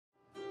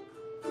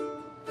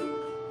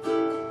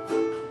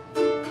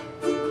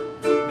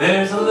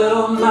There's a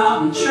little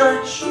mountain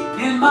church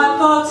in my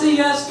thoughts of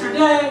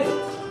yesterday,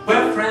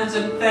 where friends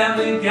and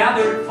family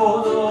gathered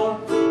for the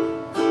Lord.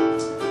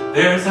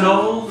 There's an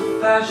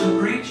old-fashioned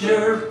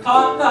preacher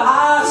taught the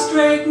high,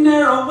 straight,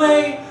 narrow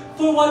way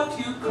for what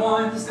few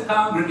coins the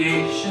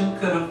congregation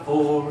could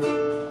afford.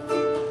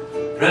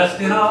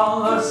 Dressed in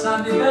all our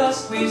Sunday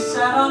best, we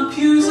sat on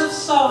pews of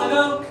solid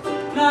oak,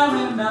 and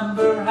I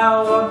remember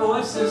how our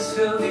voices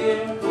filled the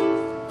air.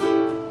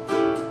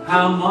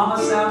 How Mama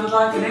sounded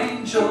like an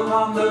angel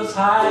on those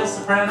high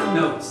soprano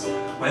notes.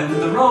 When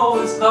the roll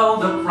is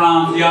called up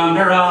from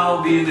yonder,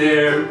 I'll be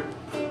there.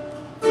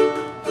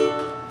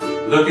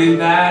 Looking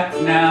back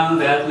now,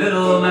 that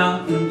little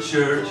mountain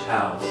church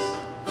house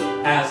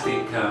has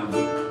become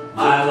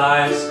my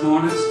life's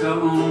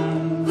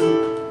cornerstone.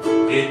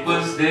 It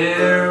was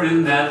there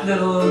in that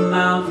little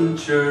mountain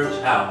church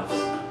house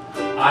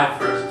I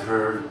first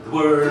heard the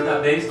word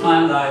I based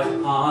my life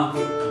upon.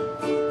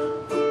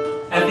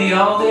 At the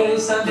all-day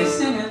Sunday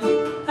singing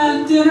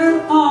and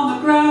dinner on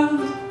the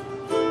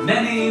ground,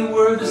 many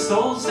were the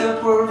souls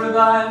that were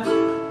revived,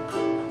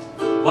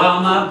 while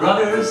my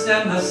brothers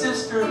and my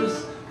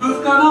sisters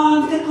who've gone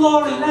on to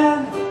glory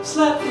land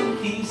slept in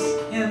peace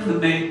in the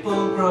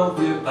maple grove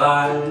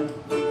nearby.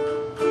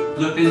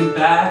 Looking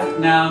back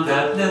now,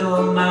 that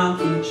little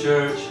mountain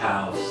church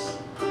house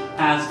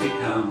has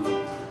become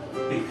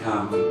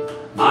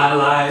my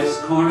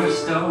life's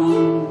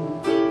cornerstone.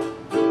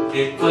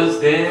 It was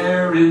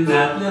there in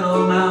that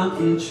little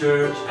mountain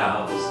church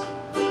house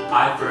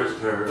I first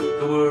heard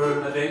the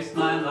word I based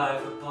my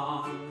life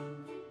upon.